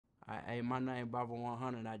Hey, my name Bravo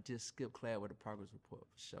 100. I just skipped class with a progress report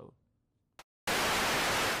for sure.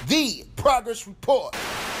 The Progress Report.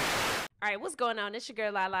 All right, what's going on? It's your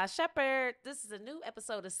girl Lalaa Shepard. This is a new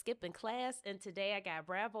episode of Skipping Class, and today I got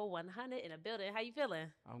Bravo 100 in the building. How you feeling?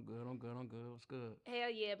 I'm good. What's good? Hell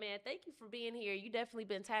yeah, man. Thank you for being here. You definitely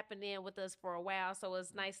been tapping in with us for a while, so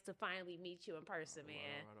it's nice to finally meet you in person,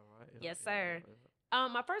 man. All right. Yes, sir.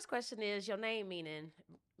 My first question is your name meaning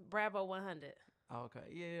Bravo 100. Okay,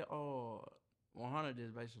 yeah. 100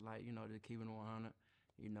 is basically like just keeping it 100.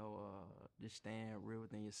 Just staying real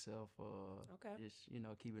within yourself. Okay. Just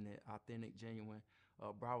keeping it authentic, genuine.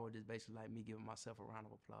 Bravo just basically like me giving myself a round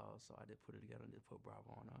of applause. So I just put it together and just put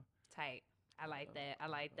Bravo on her. Tight. I like that.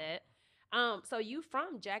 So you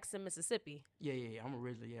from Jackson, Mississippi? Yeah. I'm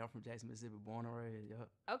from Jackson, Mississippi, born and raised. Yeah.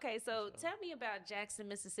 Okay, so tell me about Jackson,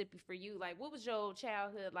 Mississippi for you. Like, what was your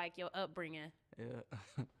childhood like, your upbringing? Yeah.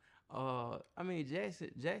 I mean,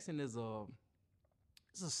 Jackson is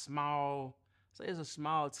it's a small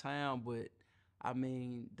town, but I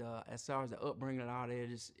mean, as far as the upbringing and all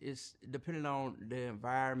that, it's depending on the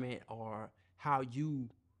environment or how you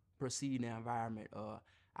perceive the environment.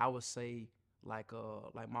 I would say like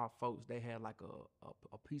my folks, they had like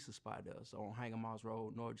a pizza spot there. So on Hanger Moss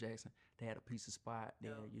Road, North Jackson, they had a pizza spot.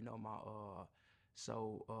 Then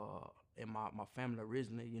and my family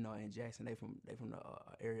originally, in Jackson, they from the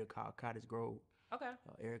area called Cottage Grove. Okay.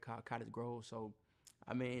 Area called Cottage Grove. So,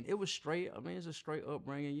 I mean, it was straight. I mean, it's a straight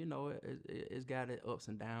upbringing. It's got its ups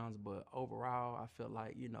and downs, but overall, I feel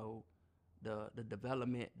like the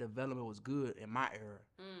development was good in my era.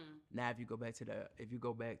 Now, if you go back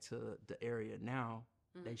to the area now,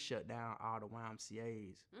 they shut down all the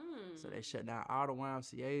YMCA's. So they shut down all the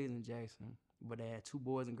YMCA's in Jackson, but they had two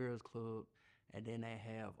Boys and Girls Club, and then they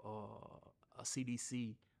have a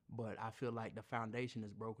CDC. But I feel like the foundation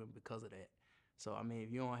is broken because of that. So I mean, if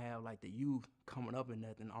you don't have like the youth coming up and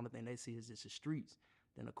nothing, the only thing they see is just the streets.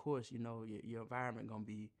 Then of course, your environment gonna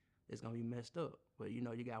be messed up. But you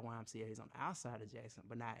got YMCA's on the outside of Jackson,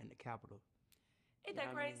 but not in the capital. Ain't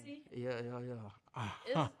that crazy? Yeah.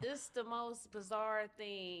 It's the most bizarre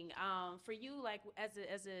thing. For you, like as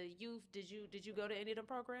a youth, did you go to any of the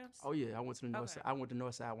programs? Oh yeah, I went to the north side. I went to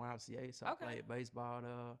Northside YMCA, so I played baseball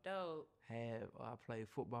there. Dope. I played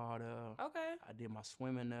football there. Okay. I did my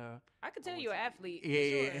swimming there. I could tell you're an athlete.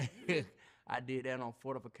 Yeah. For sure. I did that on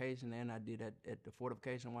Fortification, and I did that at the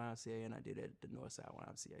Fortification YMCA, and I did it at the Northside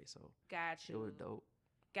YMCA. So got you. It was dope.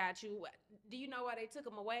 Got you. Do you know why they took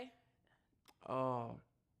them away? I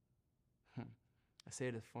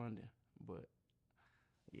said it's funding, but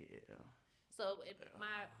yeah. So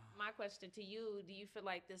my question to you, do you feel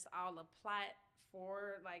like this all a plot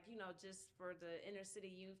for just for the inner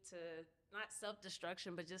city youth to not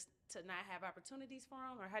self-destruction, but just to not have opportunities for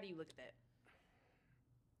them? Or how do you look at that?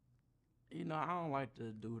 I don't like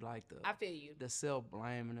to do like I feel you. the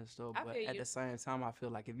self-blaming and stuff, but feel at you. the same time, I feel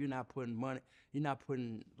like if you're not putting money, you're not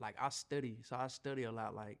putting, like, I study a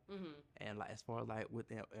lot, like, and like as far as like with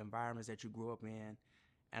the environments that you grew up in,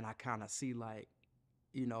 and I kind of see like,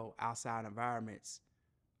 outside environments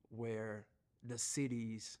where the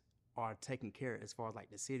cities are taking care, as far as like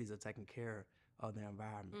the cities are taking care of the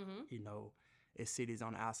environment. It's cities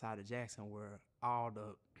on the outside of Jackson where all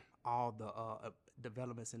the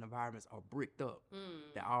developments and environments are bricked up.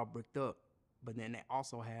 They're all bricked up, but then they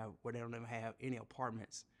also have where they don't even have any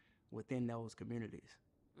apartments within those communities.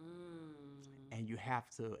 And you have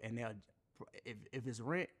to, and they'll, if it's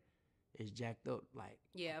rent, it's jacked up like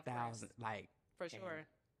 $1,000, like for sure.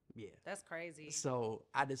 Yeah, that's crazy. So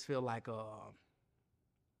I just feel like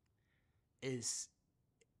it's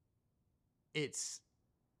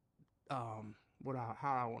how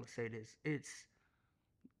I want to say this. It's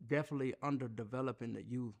definitely underdeveloping the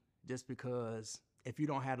youth, just because if you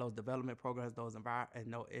don't have those development programs, in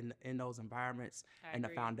those environments, and the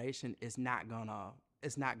foundation, it's not gonna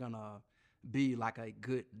be like a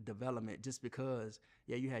good development, just because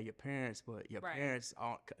you have your parents, but your parents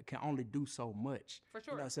can only do so much. For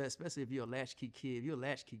sure. So especially if you're a latchkey kid. A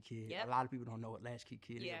lot of people don't know what latchkey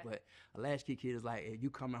kid is, but a latchkey kid is like if you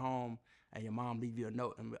coming home and your mom leave you a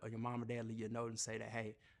note, or your mom or dad leave you a note and say that,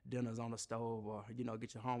 hey, dinner's on the stove, or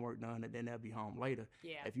get your homework done, and then they'll be home later.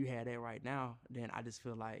 If you had that right now, then I just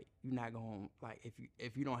feel like you're not gonna, like,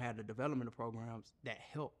 if you don't have the development programs that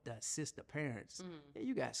help, that assist the parents.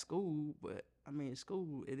 You got school, but I mean,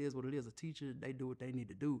 school, it is what it is. A teacher, they do what they need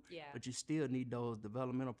to do, but you still need those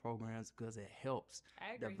developmental programs because it helps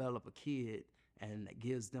develop a kid, and it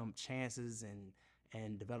gives them chances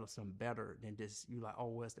and develops them better than just you like, oh,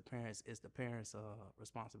 well, it's the parents'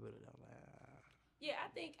 responsibility. I'm like, Yeah, I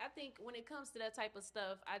think when it comes to that type of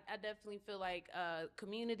stuff, I definitely feel like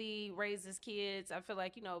community raises kids. I feel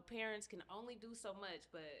like, parents can only do so much,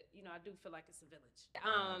 but I do feel like it's a village.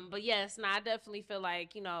 But yes, I definitely feel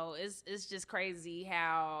like, it's just crazy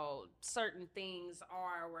how certain things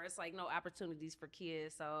are where it's like no opportunities for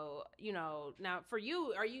kids. So, now for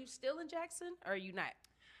you, are you still in Jackson or are you not?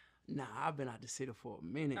 Nah, I've been out the city for a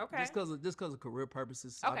minute, Okay. just cause of career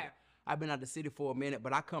purposes. Okay. I've been out the city for a minute,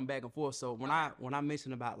 but I come back and forth. So when I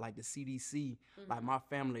mention about like the CDC, like my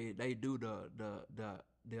family, they do the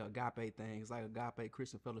agape things, like agape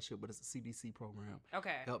Christian fellowship, but it's a CDC program.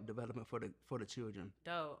 Okay. Help development for the children.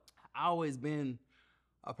 Dope. I always been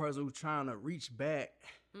a person who's trying to reach back,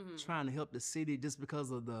 trying to help the city, just because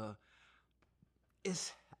of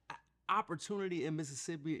it's opportunity in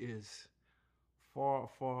Mississippi is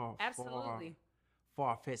Absolutely.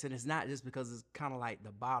 far fetched, and it's not just because it's kind of like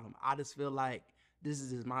the bottom. I just feel like this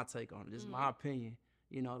is just my take on it. This is my opinion.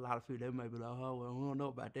 A lot of people, they may be like, oh, well, we don't know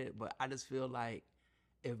about that, but I just feel like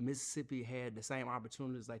if Mississippi had the same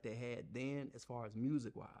opportunities like they had then, as far as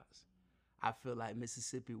music wise, I feel like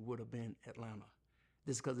Mississippi would have been Atlanta.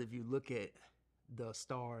 Just because if you look at the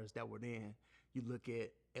stars that were then, you look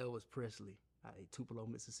at Elvis Presley, Tupelo,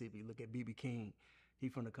 Mississippi. You look at B.B. King, he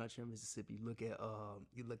from the country of Mississippi. You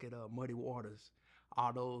look at Muddy Waters.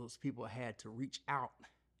 All those people had to reach out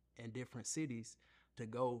in different cities to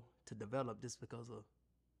go to develop, just because of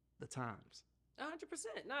the times.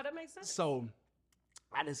 100%. No, that makes sense. So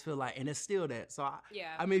I just feel like, and it's still that. So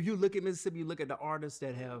Yeah. I mean, if you look at Mississippi, you look at the artists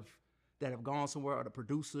that have gone somewhere, or the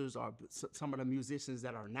producers, or some of the musicians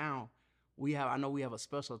that are now. I know we have a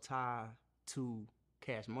special tie to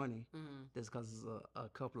Cash Money, just because it's a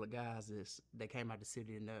couple of guys that came out the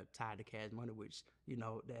city and they're tied to Cash Money, which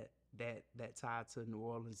that tie to New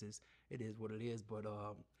Orleans is what it is. But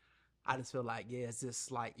I just feel like, yeah, it's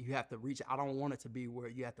just like you have to reach. I don't want it to be where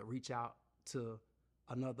you have to reach out to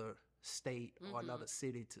another state or another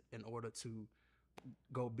city in order to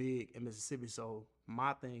go big in Mississippi. So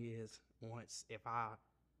my thing is, if I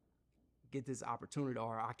get this opportunity,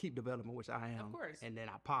 or I keep developing, which I am, of course, and then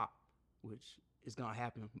I pop, which is gonna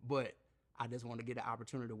happen, but I just want to get an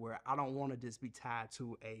opportunity where I don't want to just be tied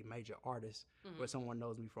to a major artist, where someone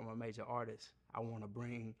knows me from a major artist. I want to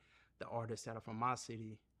bring the artists that are from my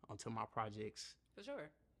city onto my projects, for sure,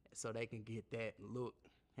 so they can get that look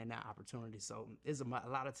and that opportunity. So it's a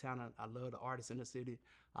lot of talent. I love the artists in the city.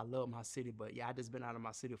 I love my city, but yeah, I just been out of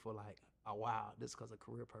my city for like a while, just because of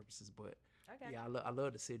career purposes. But I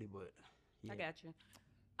love the city, but yeah. I got you.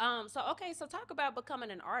 So talk about becoming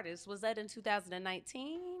an artist. Was that in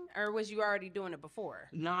 2019, or was you already doing it before?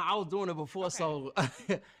 No, I was doing it before. Okay. So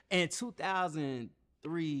in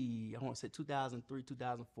 2003, I want to say 2003,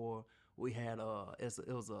 2004, we had it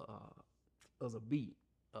was a beat,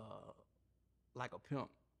 like a pimp.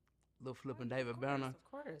 Lil Flippin' David Banner. Of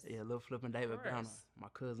course. Yeah, Lil Flippin' David Banner. My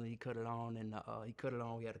cousin, he cut it on, and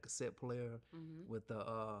we had a cassette player with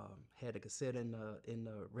had a cassette in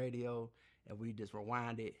the radio, and we just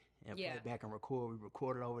rewind it and play it back and record. We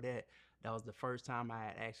recorded over that. That was the first time I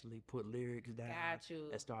had actually put lyrics down. Got you.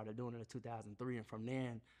 And started doing it in 2003, and from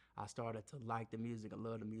then I started to like the music and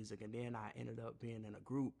love the music, and then I ended up being in a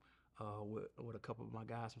group with a couple of my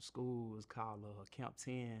guys from school. It was called Camp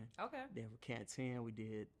 10. Okay. Then for Camp 10, we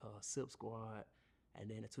did Sip Squad. And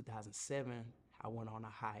then in 2007, I went on a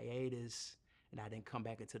hiatus, and I didn't come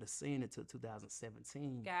back into the scene until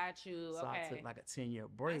 2017. Got you. So I took like a 10-year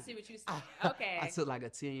break. I see what you said. Okay. I took like a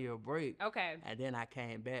 10-year break. Okay. And then I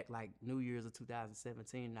came back like New Year's of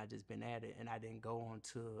 2017, and I just been at it, and I didn't go on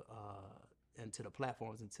to into the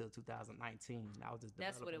platforms until 2019. I was just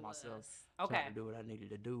developing myself, trying to do what I needed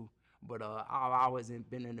to do. But I've always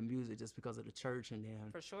been into music just because of the church, and then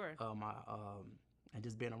for sure, and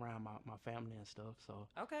just being around my family and stuff. So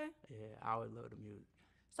okay, yeah, I always love the music.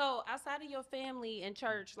 So outside of your family and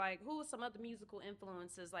church, like who are some other musical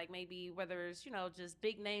influences? Like maybe whether it's just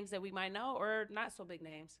big names that we might know or not so big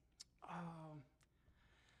names.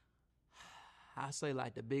 I say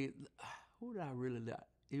like the big. Who did I really like?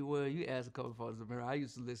 Well, you asked a couple of folks. I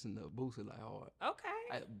used to listen to Boosie like hard.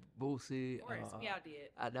 Okay. Boosie. Of course, we all did.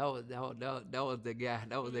 That was the guy.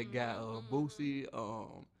 That was the guy. Boosie.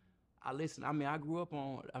 I listened. I grew up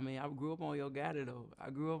on. I grew up on Yo Gotti though. I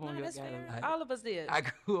grew up on Yo Gotti. Like, all of us did. I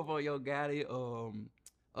grew up on Yo Gotti.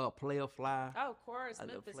 Player Fly. Oh, of course,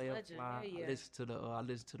 Memphis legend. Yeah. I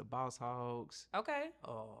listened to the Boss Hogs. Okay.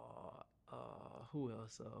 Who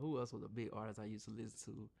else? Who else was a big artist I used to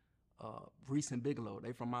listen to? Reese and Bigelow,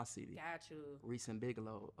 they from my city. Got you. Reese and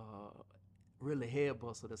Bigelow, really Head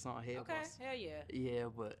Buster, the song Head Buster. Okay, hell yeah. Yeah,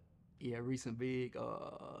 but yeah, Reese and Big,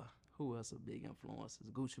 who else a big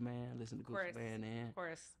influences? Gucci Man, listen to Of Gucci course. Man, Of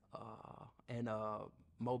course. and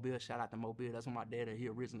Mobile. Shout out to Mobile. That's where my dad he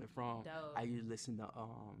originally from. Dope. I used to listen to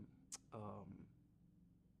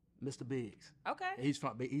Mr. Biggs. Okay. He's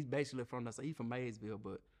basically from he's from Maysville,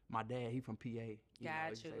 but my dad he from PA. You know, Got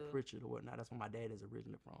he's you. like Pritchard or whatnot. That's where my dad is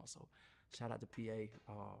originally from. So shout out to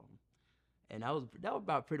PA. And that was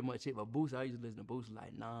about pretty much it. But Boosie, I used to listen to Boosie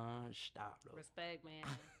like non-stop though. Respect,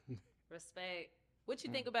 man. Respect. What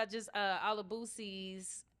you think about just all of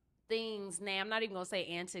Boosie's things now? I'm not even gonna say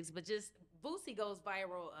antics, but just Boosie goes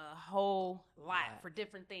viral a whole lot for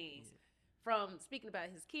different things. Yeah. From speaking about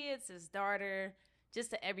his kids, his daughter, just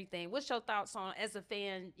to everything. What's your thoughts on, as a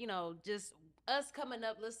fan, you know, just us coming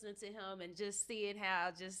up listening to him and just seeing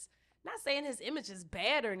how, just not saying his image is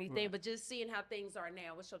bad or anything, but just seeing how things are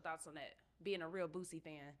now. What's your thoughts on that? Being a real Boosie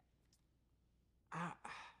fan.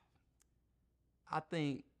 I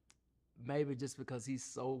think maybe just because he's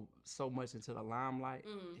so much into the limelight,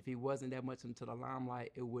 if he wasn't that much into the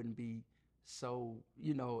limelight, it wouldn't be so,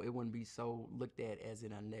 you know, it wouldn't be so looked at as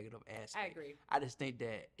in a negative aspect. I agree. I just think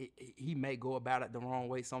that he may go about it the wrong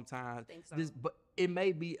way sometimes. I think so. But it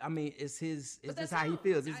may be, I mean, it's just how he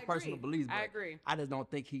feels. It's his personal beliefs. But I agree. I just don't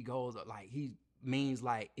think he goes like he means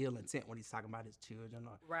like ill intent when he's talking about his children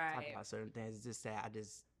or talking about certain things. It's just that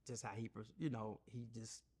just how he, you know, he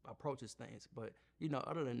just approaches things. But, you know,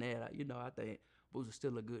 other than that, you know, I think Boosie's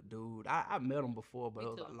still a good dude. I met him before, but it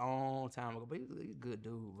was a long time ago. But he's a good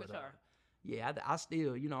dude. For sure. Yeah, I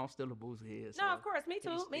still, you know, I'm still a Boosie head. So no, of course, me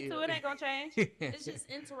too. Me too. It ain't gonna change. It's just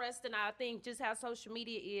interesting. I think just how social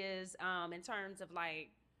media is, in terms of like,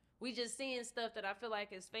 we just seeing stuff that I feel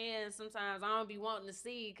like as fans sometimes I don't be wanting to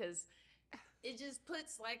see, because it just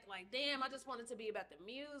puts like damn, I just want it to be about the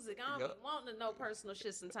music. I don't be wanting to know personal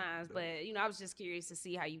shit sometimes. But you know, I was just curious to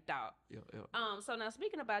see how you thought. So now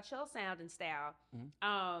speaking about your sound and style,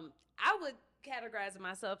 I would categorizing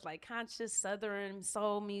myself like conscious Southern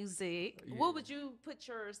soul music. Yeah. What would you put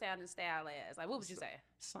your sound and style as? Like, what would you say?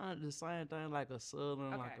 The same thing, like a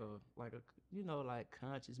Southern, like a you know, like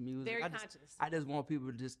conscious music. Very conscious. I just want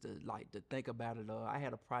people just to think about it. I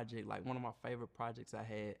had a project, like one of my favorite projects I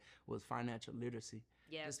had was financial literacy.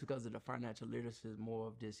 Yeah. Just because of the financial literacy is more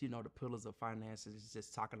of just, you know, the pillars of finances,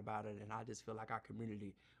 just talking about it. And I just feel like our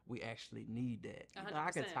community, we actually need that. You know,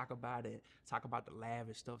 I can talk about it, talk about the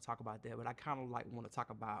lavish stuff, talk about that, but I kind of like want to talk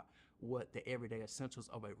about what the everyday essentials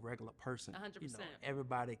of a regular person. 100%. You know,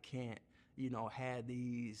 everybody can't, you know, have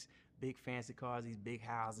these big fancy cars, these big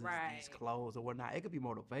houses, these clothes or whatnot. It could be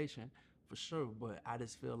motivation for sure, but I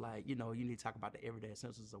just feel like, you know, you need to talk about the everyday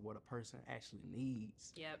essentials of what a person actually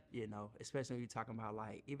needs. Yep. You know, especially when you're talking about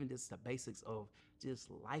like even just the basics of just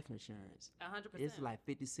life insurance. 100%. It's like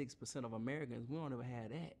 56% of Americans, we don't even have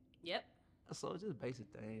that. Yep. So it's just basic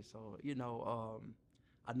things. So, you know,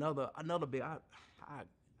 another big, I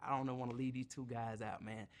don't want to leave these two guys out,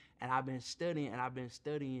 man. And I've been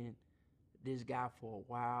studying this guy for a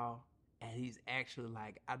while. And he's actually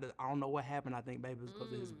like, I don't know what happened. I think maybe it was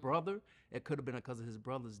because of his brother. It could have been because of his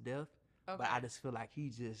brother's death. Okay. But I just feel like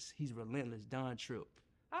he's relentless. Don Tripp.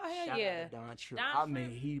 Oh, hell yeah. Don Tripp. I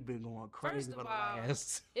mean, he's been going crazy for the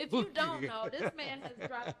last. If you don't know, this man has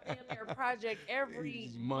dropped damn near a project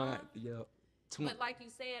every month. Yep. But like you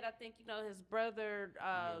said, I think, you know, his brother,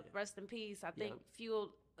 rest in peace, I think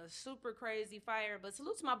fueled a super crazy fire. But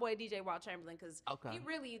salute to my boy DJ Walt Chamberlain, because he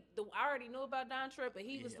really, I already knew about Don Tripp, but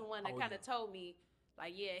he was the one that kind of told me,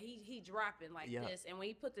 like, he dropping like this. And when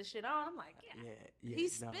he put this shit on, I'm like,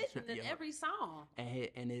 he's spitting in every song.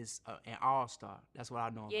 And it's an all-star. That's what I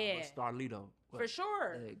know. Yeah. Starlito. For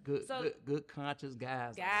sure. Good conscious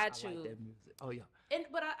guys. I like that music. Oh, yeah.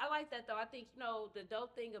 But I like that, though. I think, you know, the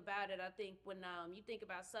dope thing about it, I think when you think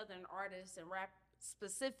about Southern artists and rap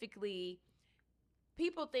specifically,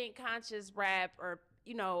 people think conscious rap or,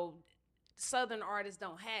 you know, Southern artists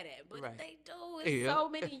don't have that, but they do. It's so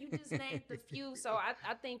many. You just named a few. So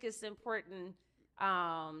I think it's important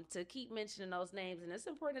to keep mentioning those names, and it's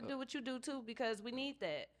important to do what you do too, because we need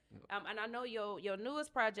that. And I know your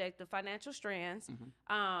newest project, the Financial Strands.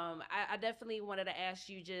 I definitely wanted to ask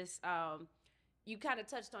you just you kind of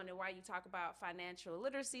touched on it, why you talk about financial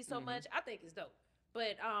literacy so much. I think it's dope.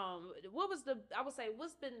 But what's been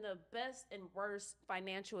the best and worst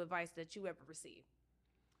financial advice that you ever received?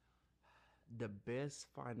 The best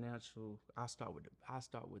financial, I'll start with the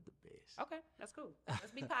best. Okay, that's cool.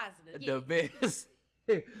 Let's be positive.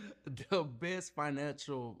 The best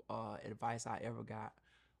financial advice I ever got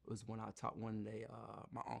was when I talked one day,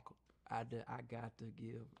 my uncle. I got to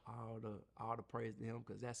give all the praise to him,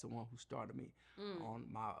 because that's the one who started me on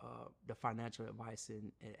my the financial advice,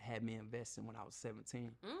 and it had me investing when I was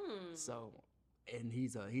 17. So and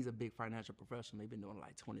he's a big financial professional. He's been doing it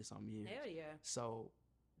like 20 some years. Hell yeah. So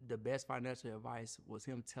the best financial advice was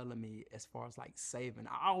him telling me as far as like saving.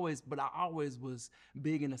 I always was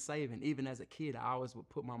big into saving. Even as a kid, I always would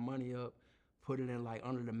put my money up, put it in like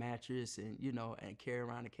under the mattress, and and carry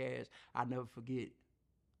around the cash. I never forget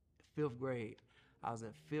 5th grade. I was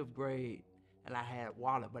in 5th grade, and I had a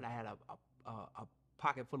wallet, but I had a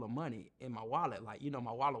pocket full of money in my wallet. Like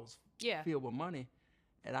my wallet was filled with money.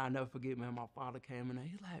 And I'll never forget, man, my father came in there.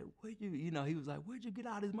 He's like, he was like, where'd you get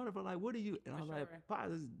all this money for? Like, what are you? And I was like, Pa,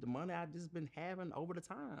 this is the money I just been having over the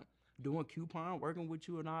time. Doing coupon, working with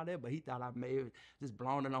you and all that. But he thought I may have just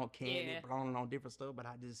blown it on candy, blown it on different stuff. But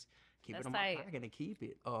I just keep it in my pocket and keep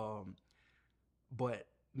it. But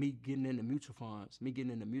me getting into mutual funds, me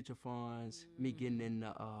getting into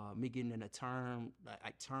term,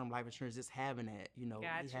 like term life insurance, just having that,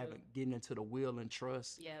 getting into the will and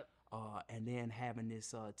trust. Yep. And then having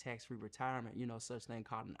this tax-free retirement, such thing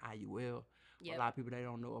called an IUL. Yep. A lot of people, they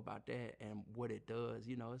don't know about that and what it does.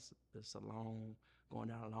 It's a going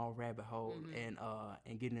down a long rabbit hole, and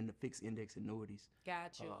getting into fixed index annuities.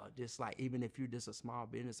 Got you. Just like, even if you're just a small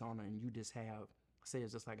business owner and you just have, say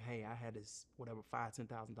it's just like, hey, I had this whatever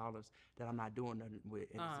 $5,000-$10,000 that I'm not doing nothing with,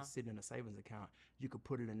 and it's just sitting in a savings account. You could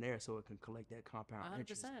put it in there so it can collect that compound 100%.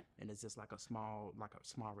 Interest, and it's just like a small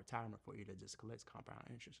retirement for you that just collects compound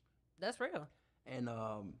interest. That's real. And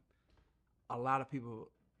a lot of people,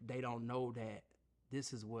 they don't know that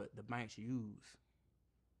this is what the banks use.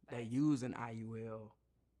 They use an IUL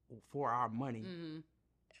for our money.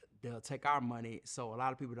 They'll take our money. So a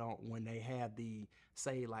lot of people don't, when they have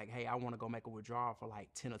say like, hey, I want to go make a withdrawal for like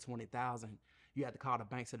 10 or 20,000, you have to call the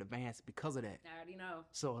banks in advance because of that. I already know.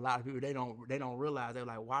 So a lot of people, they don't realize. They're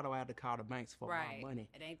like, why do I have to call the banks for my money?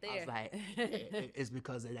 It ain't there. I was like, it's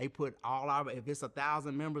because they put if it's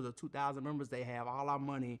 1,000 members or 2,000 members, they have all our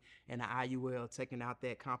money in the IUL, taking out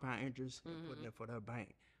that compound interest and putting it for their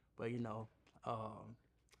bank. But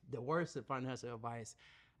the worst financial advice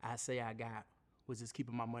I say I got was just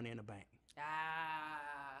keeping my money in the bank.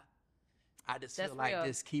 I just feel like real.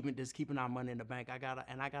 just keeping our money in the bank. I got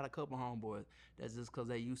a couple homeboys that's just because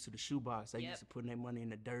they used to the shoebox. They used to putting their money in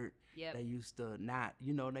the dirt. They used to not,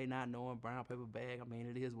 they not knowing brown paper bag. I mean,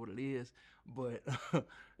 it is what it is, but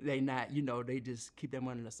they not, they just keep their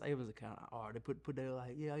money in a savings account, or they put their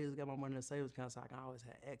like, I just got my money in a savings account so I can always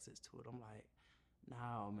have access to it. I'm like,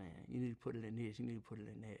 no, man, you need to put it in this. You need to put it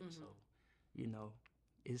in that. So,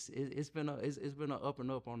 it's been a up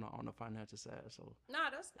and up on the financial side. So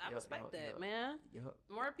I respect that, man.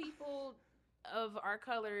 More people of our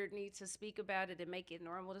color need to speak about it and make it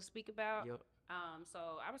normal to speak about. So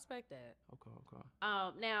I respect that.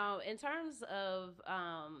 Okay. Now in terms of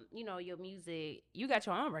your music, you got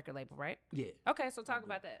your own record label, right? Yeah. Okay, so talk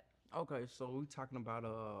about that. Okay, so we're talking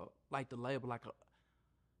about like the label,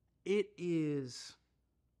 it is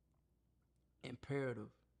imperative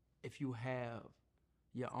if you have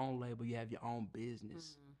your own label, you have your own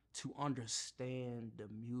business, to understand the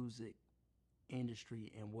music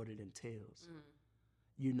industry and what it entails.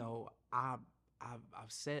 I've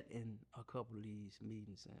sat in a couple of these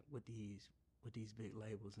meetings with these big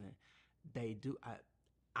labels, and they do.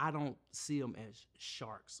 I don't see them as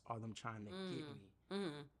sharks or them trying to get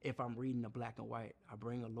me. If I'm reading the black and white, I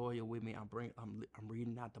bring a lawyer with me. I'm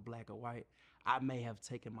reading out the black and white. I may have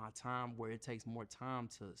taken my time where it takes more time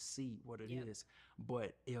to see what it is.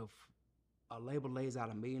 But if a label lays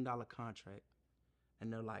out $1 million contract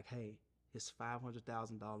and they're like, hey, it's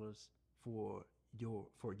 $500,000 for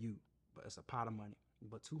you, but it's a pot of money,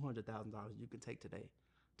 but $200,000 you can take today.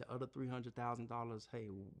 The other $300,000, hey,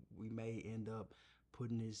 we may end up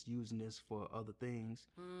using this for other things.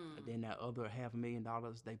 And then that other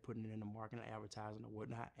 $500,000, they putting it in the marketing, advertising, or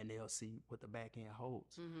whatnot, and they'll see what the back end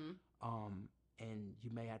holds. And you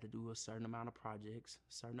may have to do a certain amount of projects,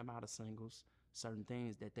 certain amount of singles, certain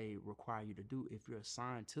things that they require you to do if you're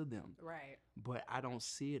assigned to them. Right. But I don't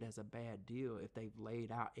see it as a bad deal if they've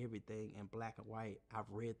laid out everything in black and white. I've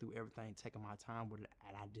read through everything, taken my time with it,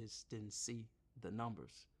 and I just didn't see the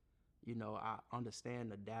numbers. I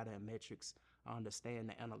understand the data and metrics. I understand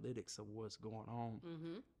the analytics of what's going on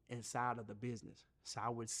inside of the business. So I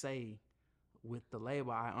would say with the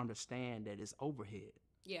label, I understand that it's overhead.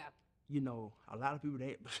 Yeah. A lot of people,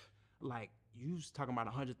 they like, you was talking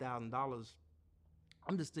about $100,000.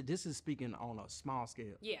 This is speaking on a small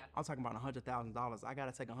scale. Yeah. I'm talking about $100,000. I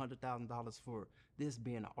got to take $100,000 for this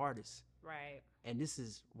being an artist. Right. And this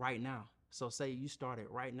is right now. So say you started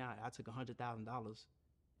right now, I took $100,000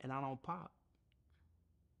 and I don't pop.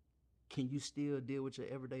 Can you still deal with your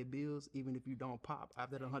everyday bills even if you don't pop?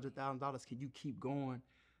 After that $100,000, can you keep going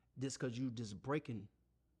just because you just breaking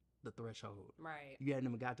the threshold. Right. You hadn't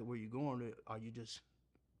even got to where you're going, or you just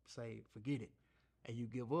say forget it, and you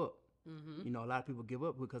give up. Mm-hmm. You know, a lot of people give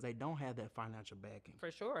up because they don't have that financial backing.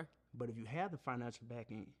 For sure. But if you have the financial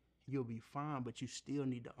backing, you'll be fine. But you still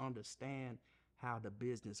need to understand how the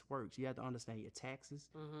business works. You have to understand your taxes.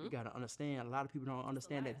 Mm-hmm. You got to understand. A lot of people don't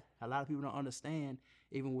understand that. A lot of people don't understand.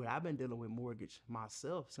 Even when I've been dealing with mortgage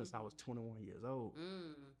myself since I was 21 years old.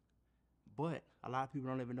 Mm. But a lot of people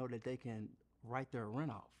don't even know that they can write their rent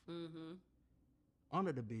off Mm-hmm.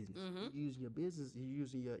 under the business. Mm-hmm. You using your business, you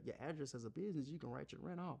using your address as a business, you can write your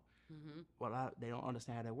rent off. Mm-hmm. Well, they don't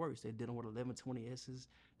understand how that works. They're dealing with 1120Ss.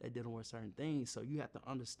 They're dealing with certain things. So you have to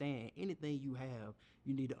understand anything you have.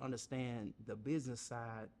 You need to understand the business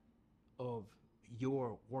side of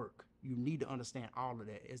your work. You need to understand all of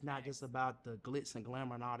that. It's not just about the glitz and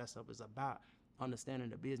glamour and all that stuff. It's about understanding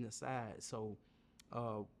the business side. So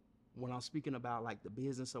when I'm speaking about like the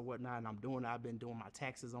business or whatnot, and I've been doing my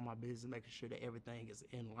taxes on my business, making sure that everything is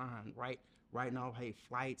in line, right? Right now, hey,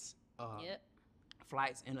 flights,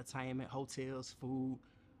 flights, entertainment, hotels, food,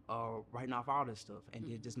 writing off all this stuff, and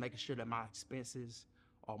then just making sure that my expenses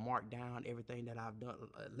are marked down, everything that I've done,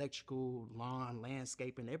 electrical, lawn,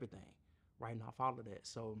 landscaping, everything, writing off all of that.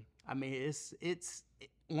 So I mean, it's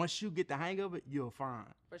once you get the hang of it, you're fine.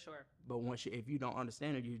 For sure. But if you don't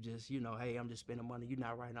understand it, you just, hey, I'm just spending money. You're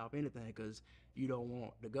not writing off anything because you don't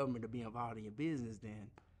want the government to be involved in your business. Then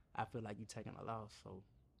I feel like you're taking a loss. So.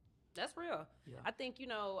 That's real. Yeah. I think,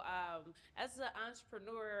 as an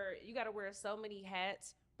entrepreneur, you got to wear so many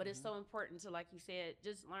hats, but it's so important to, like you said,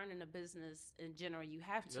 just learning the business in general. You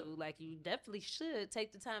have to. Like, you definitely should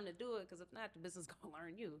take the time to do it, because if not, the business going to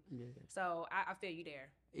learn you. Yeah. So I feel you there.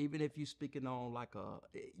 Even if you're speaking on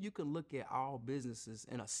you can look at all businesses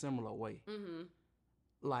in a similar way. Mm-hmm.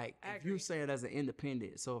 Like, if you say it as an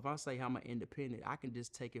independent, so if I say I'm an independent, I can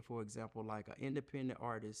just take it, for example, like an independent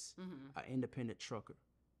artist, an independent trucker.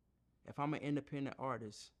 If I'm an independent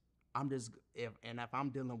artist, if I'm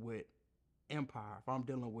dealing with Empire, if I'm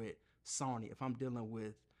dealing with Sony, if I'm dealing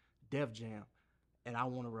with Def Jam, and I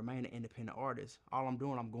want to remain an independent artist, all I'm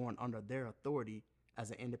doing, I'm going under their authority as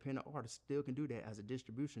an independent artist. Still can do that as a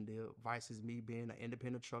distribution deal, versus me being an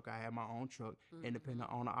independent trucker. I have my own truck, independent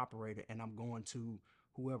owner operator, and I'm going to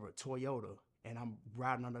whoever, Toyota, and I'm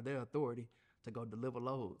riding under their authority to go deliver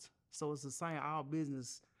loads. So it's the same. All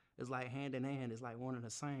business is like hand in hand. It's like one and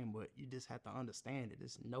the same, but you just have to understand it.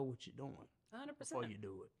 Just know what you're doing 100%. before you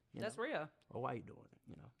do it. That's real. Or why you doing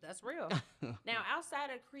it, That's real. Now, outside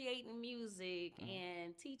of creating music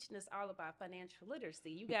and teaching us all about financial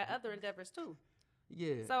literacy, you got other endeavors too.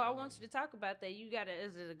 Yeah. So I want you to talk about that. You got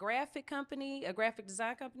is it a graphic company, a graphic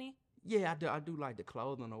design company? Yeah, I do like the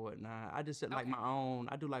clothing or whatnot. I just like my own.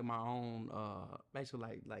 I do like my own.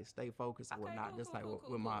 Basically like stay focused or whatnot. Just like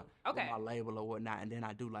with my label or whatnot. And then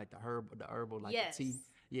I do like the herbal, like the tea.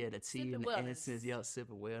 Yeah, the tea and the incense. Yeah,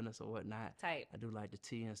 sipping wellness or whatnot. Type. I do like the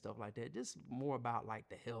tea and stuff like that. Just more about like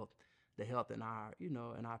the health in our,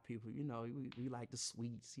 in our people. We like the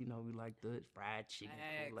sweets. We like the fried chicken,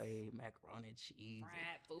 Kool-Aid, macaroni and cheese.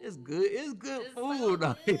 Fried food. It's good. It's good food. So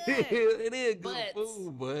good. It is good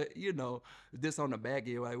food, but this on the back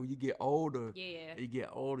end, like when you get older,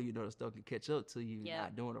 the stuff can catch up to you. You're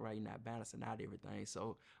not doing it right. You're not balancing out everything.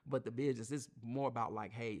 So, but the business is more about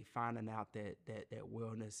like, hey, finding out that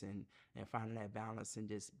wellness and finding that balance and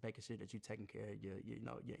just making sure that you're taking care of your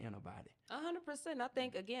inner body. 100%. I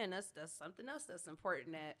think again, that's something else that's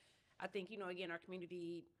important that I think, again, our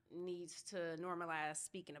community needs to normalize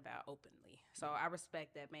speaking about openly. So I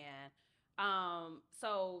respect that, man.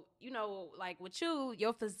 So, like with you,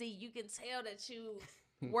 your physique, you can tell that you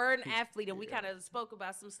were an athlete, and we kind of spoke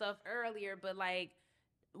about some stuff earlier, but like,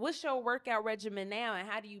 what's your workout regimen now, and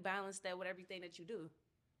how do you balance that with everything that you do?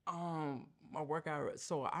 My workout,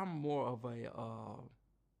 so I'm more of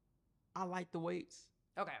I like the weights.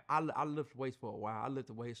 Okay. I lift weights for a while. I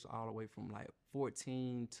lifted weights all the way from like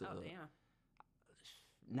 14 to. Oh, damn.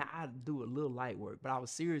 Now I do a little light work, but I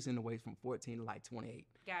was serious in the weights from 14 to like 28.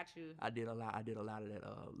 Got you. I did a lot of that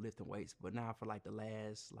lifting weights, but now for like the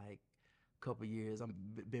last like couple years, I've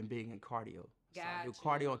been big in cardio. So I do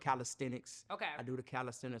cardio and calisthenics. Okay. I do the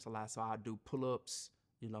calisthenics a lot, so I do pull-ups.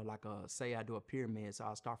 Like say I do a pyramid, so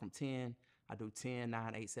I'll start from 10. I do 10,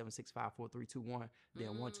 9, 8, 7, 6, 5, 4, 3, 2, 1.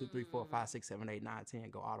 Then 1, 2, 3, 4, 5, 6, 7, 8, 9, 10,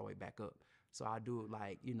 go all the way back up. So I do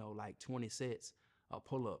like, like 20 sets of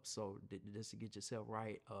pull-ups. So just to get yourself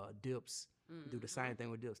right. Dips, do the same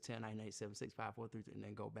thing with dips, 10, 9, 8, 7, 6, 5, 4, 3, 2, and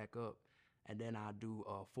then go back up. And then I do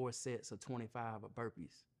 4 sets of 25 of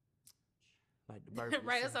burpees. Like the burpees.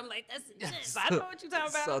 Right, so I'm like, that's intense. I know what you're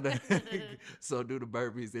talking about. So do the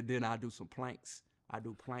burpees, and then I do some planks. I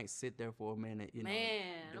do planks, sit there for a minute, you know. Man,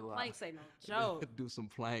 the Do, planks ain't no joke. do some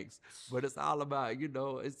planks, but it's all about, you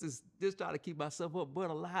know, it's just trying to keep myself up.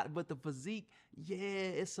 But the physique, yeah,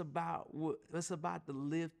 it's about the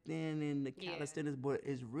lifting and the Yeah. calisthenics, but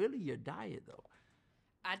it's really your diet though.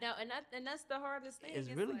 I know, and that's the hardest thing. It's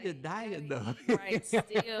It's really like, your you diet gotta though. eat right still.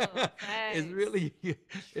 It's Facts. really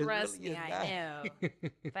Trust me, your I diet. know.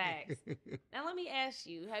 Facts. Now let me ask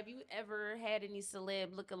you: have you ever had any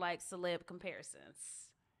lookalike celeb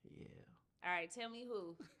comparisons? Yeah. All right, tell me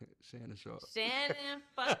who. Shannon Sharpe. Shannon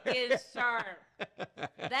fucking Sharpe.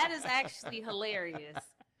 That is actually hilarious.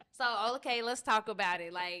 So okay, let's talk about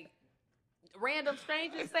it. Like, random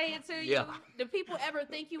strangers say it to you. Yeah. Do people ever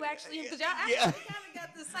think you actually? Because y'all Yeah. actually kind of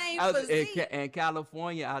got the same I was physique. in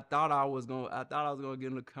California. I thought I was gonna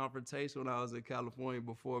get in a confrontation when I was in California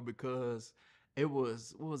before, because it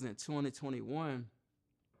was, what was it, 2021.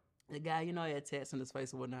 The guy, you know, he had tats on his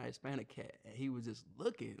face and whatnot, Hispanic cat, and he was just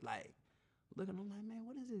looking. I'm like, man,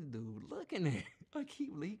 what is this dude looking at? Like he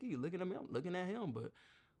keep looking at me. I'm looking at him, but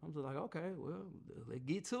I'm just like, okay, well, let's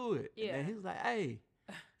get to it. Yeah. And then he was like, hey,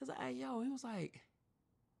 yo. He was like,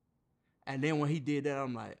 and then when he did that,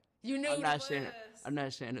 I'm like, You knew I'm it not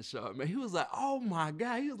was. Shannon Sharpe, man. He was like, oh my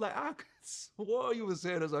God. He was like, I swore you was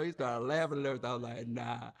saying this. So he started laughing and everything. I was like,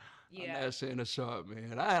 nah, Yeah. I'm not Shannon Sharpe,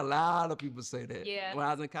 man. I had a lot of people say that. Yeah. When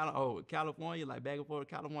I was in California, like back and forth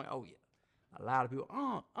to California, oh yeah. A lot of people,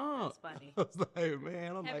 That's funny. I was like,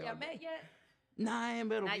 man, I'm Have like, y'all met yet? Nah, I ain't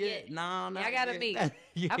met him Not yet. yet. Nah, not Y'all gotta yet. meet.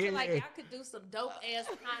 Yeah. I feel like y'all could do some dope ass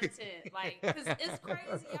content, like, cause it's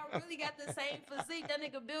crazy. Y'all really got the same physique. That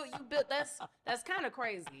nigga built. That's kind of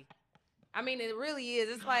crazy. I mean, it really is.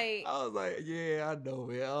 It's like, I was like, yeah, I know,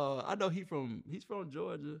 man. I know he's from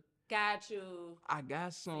Georgia. got you. I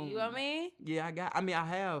got some. You know what I mean? Yeah, I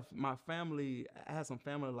have my family. I have some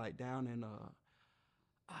family like down in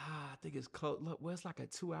I think it's close. Look, well, it's like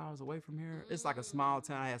 2 hours away from here. It's like a small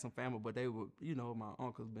town. I had some family, but they were, you know, my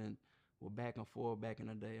uncles were back and forth back in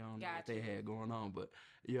the day. I don't know what they had going on, but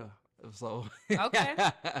yeah. So Okay,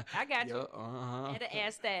 I got you. Uh-huh. I had to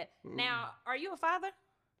ask that. Now, are you a father?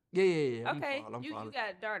 Yeah. Okay, I'm you father.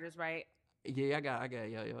 got daughters, right? Yeah, I got, yeah.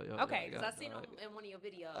 Okay, because I seen them in one of your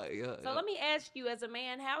videos. Yeah. Let me ask you, as a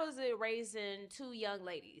man, how is it raising two young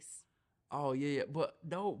ladies? Oh yeah, but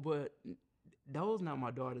those not my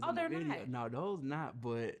daughters in the They're video. not. No, those not.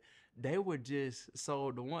 But they were just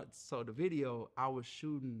the video I was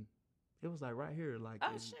shooting. It was like right here, like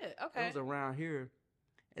Shit. Okay. It was around here,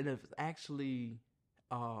 and it was actually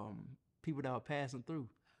people that were passing through.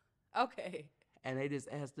 Okay. And they just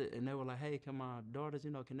asked it, and they were like, "Hey, come on, daughters, you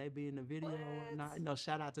know, can they be in the video or not? You know,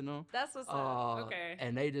 shout out to them." That's what's up. Okay.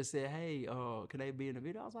 And they just said, "Hey, can they be in the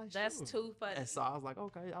video?" I was like, "Sure." That's too funny. And so I was like,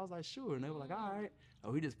 "Okay." I was like, "Sure." And they were like, "All right."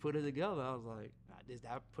 And we just put it together. I was like,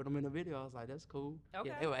 I put them in the video. I was like, "That's cool." Okay.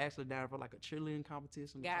 Yeah, they were actually down for like a cheerleading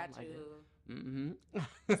competition. Got or you. Like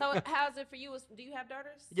that. So how's it for you? Do you have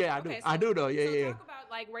daughters? Yeah, I do. I do though. Yeah, so yeah. Talk about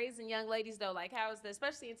like raising young ladies though. Like, how is that,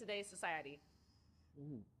 especially in today's society?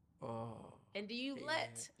 Ooh. And do you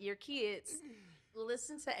let your kids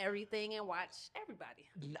listen to everything and watch everybody?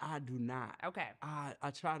 I do not. Okay.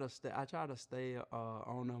 I try to stay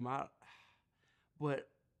on them. But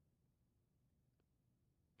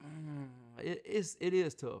it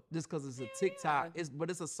is tough just because it's a TikTok. Yeah.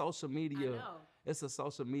 But it's a social media. I know. It's a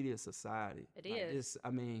social media society. It is.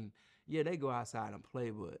 I mean, yeah, they go outside and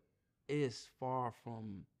play, but it's far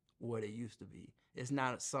from what it used to be. It's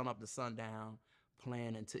not sun up to sundown.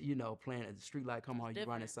 Playing playing at the street light, come on, you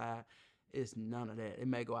run inside. It's none of that. It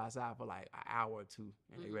may go outside for like an hour or two,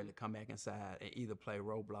 and they ready to come back inside and either play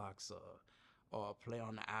Roblox or play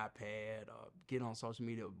on the iPad or get on social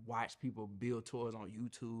media, watch people build toys on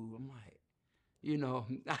YouTube. I'm like,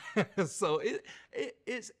 so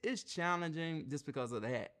it's challenging just because of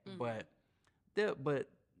that. But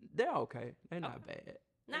they're okay. They're not bad.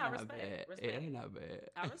 No, respect. Yeah, they're not bad.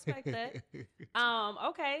 I respect that.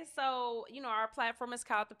 Okay, so our platform is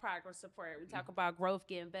called the Progress Report. We talk about growth,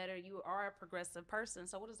 getting better. You are a progressive person.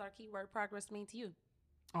 So what does our keyword progress mean to you?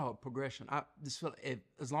 Oh, progression. I just feel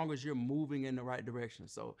as long as you're moving in the right direction.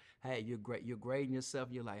 So hey, you're grading yourself.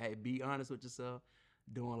 You're like, hey, be honest with yourself.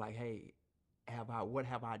 Doing like, hey, what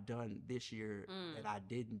have I done this year that I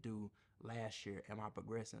didn't do last year? Am I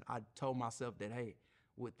progressing? I told myself that, hey,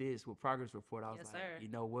 with Progress Report, I was you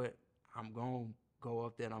know what? I'm going to go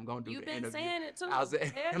up there and I'm going to do the interview. You've been saying it too. I was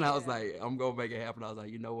like, I'm going to make it happen. I was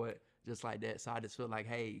like, you know what? Just like that. So I just feel like,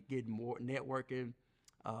 hey, getting more networking,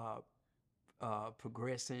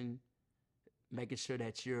 progressing, making sure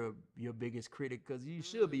that you're your biggest critic, because you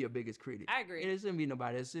should be your biggest critic. I agree. And it shouldn't be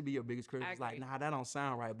nobody else. It should be your biggest critic. I It's like, agree. nah, that don't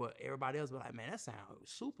sound right. But everybody else be like, man, that sounds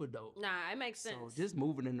super dope. Nah, it makes sense. So just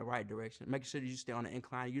moving in the right direction, making sure that you stay on the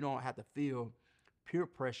incline. You don't have to feel peer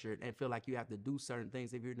pressured and feel like you have to do certain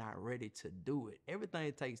things if you're not ready to do it.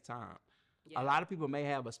 Everything takes time. Yeah. A lot of people may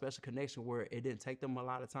have a special connection where it didn't take them a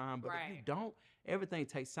lot of time, but if you Right. don't, everything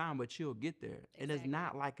takes time, but you'll get there. And it's Exactly.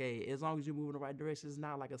 not like as long as you move in the right direction, it's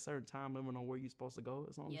not like a certain time limit on where you're supposed to go,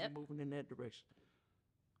 as long as Yep. you're moving in that direction.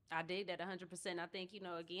 I dig that 100%. I think,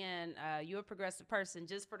 again, you're a progressive person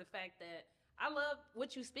just for the fact that I love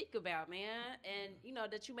what you speak about, man. And,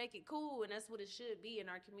 that you make it cool. And that's what it should be in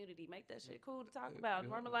our community. Make that shit cool to talk about.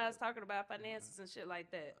 Normalize talking about finances and shit like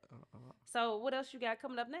that. So what else you got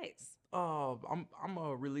coming up next? I'm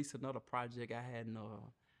gonna release another project I had in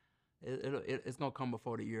it's gonna come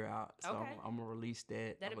before the year out. So Okay. I'm gonna release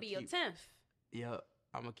that. That'll I'ma be your keep- 10th. Yeah,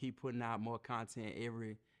 I'm gonna keep putting out more content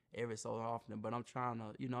every so often. But I'm trying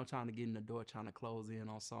to get in the door, trying to close in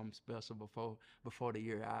on something special before the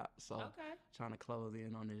year out. So Okay. trying to close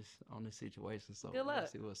in on this situation. So Good luck.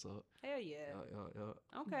 let's see what's up. Hell yeah. Yeah.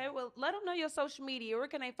 Okay. Well, let them know your social media. Where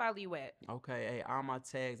can they follow you at? Okay, hey, all my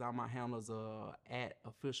tags, all my handles at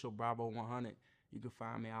official Bravo 100. You can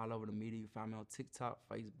find me all over the media. You can find me on TikTok,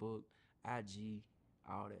 Facebook, IG,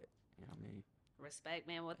 all that. You know what I mean? Respect,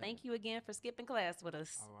 man. Well, thank you again for skipping class with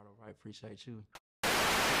us. All right. Appreciate you.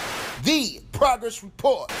 The Progress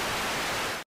Report.